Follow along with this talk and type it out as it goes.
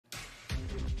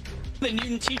The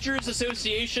Newton Teachers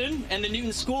Association and the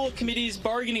Newton School Committee's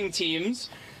bargaining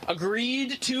teams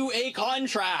agreed to a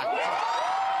contract.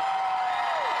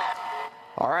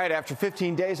 All right, after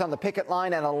 15 days on the picket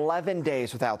line and 11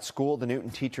 days without school, the Newton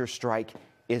teachers' strike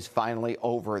is finally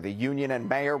over. The union and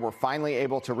mayor were finally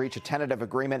able to reach a tentative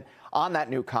agreement on that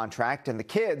new contract, and the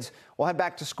kids will head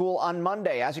back to school on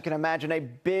Monday. As you can imagine, a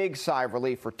big sigh of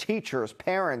relief for teachers,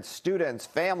 parents, students,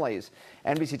 families.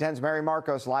 NBC 10's Mary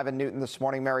Marcos live in Newton this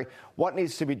morning. Mary, what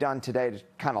needs to be done today to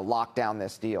kind of lock down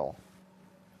this deal?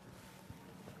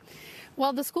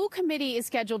 Well, the school committee is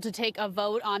scheduled to take a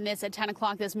vote on this at 10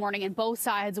 o'clock this morning, and both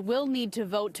sides will need to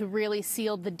vote to really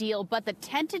seal the deal. But the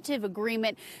tentative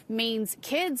agreement means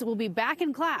kids will be back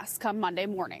in class come Monday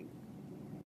morning.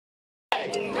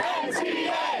 NTA!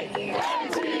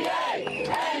 NTA!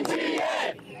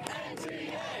 NTA!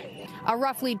 A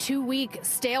roughly 2-week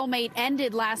stalemate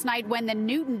ended last night when the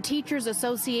Newton Teachers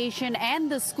Association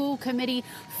and the school committee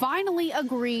finally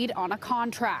agreed on a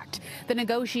contract. The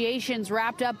negotiations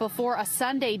wrapped up before a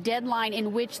Sunday deadline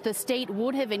in which the state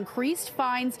would have increased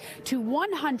fines to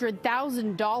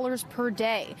 $100,000 per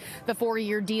day. The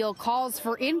 4-year deal calls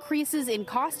for increases in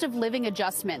cost of living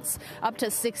adjustments, up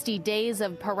to 60 days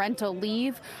of parental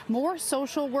leave, more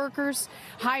social workers,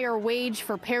 higher wage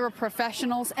for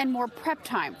paraprofessionals, and more prep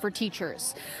time for teachers.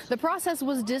 The process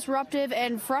was disruptive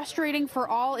and frustrating for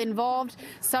all involved.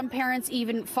 Some parents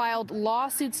even filed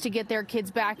lawsuits to get their kids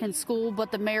back in school,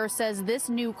 but the mayor says this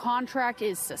new contract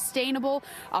is sustainable,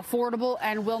 affordable,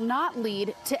 and will not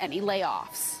lead to any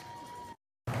layoffs.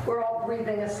 We're all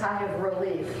breathing a sigh of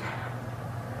relief.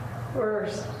 We're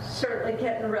certainly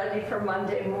getting ready for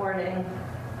Monday morning,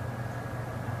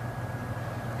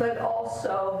 but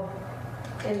also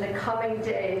in the coming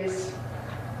days,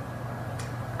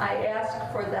 I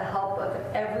ask for the help of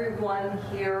everyone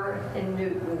here in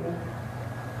Newton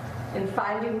in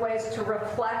finding ways to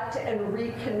reflect and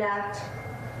reconnect,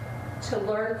 to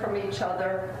learn from each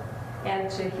other, and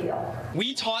to heal.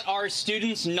 We taught our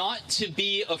students not to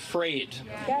be afraid.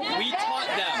 We taught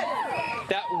them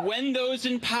that when those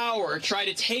in power try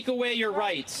to take away your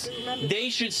rights, they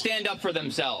should stand up for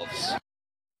themselves.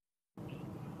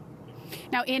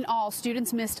 Now, in all,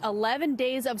 students missed 11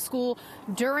 days of school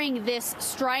during this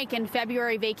strike, and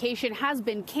February vacation has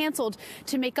been canceled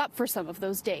to make up for some of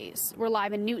those days. We're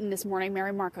live in Newton this morning.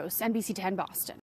 Mary Marcos, NBC 10 Boston.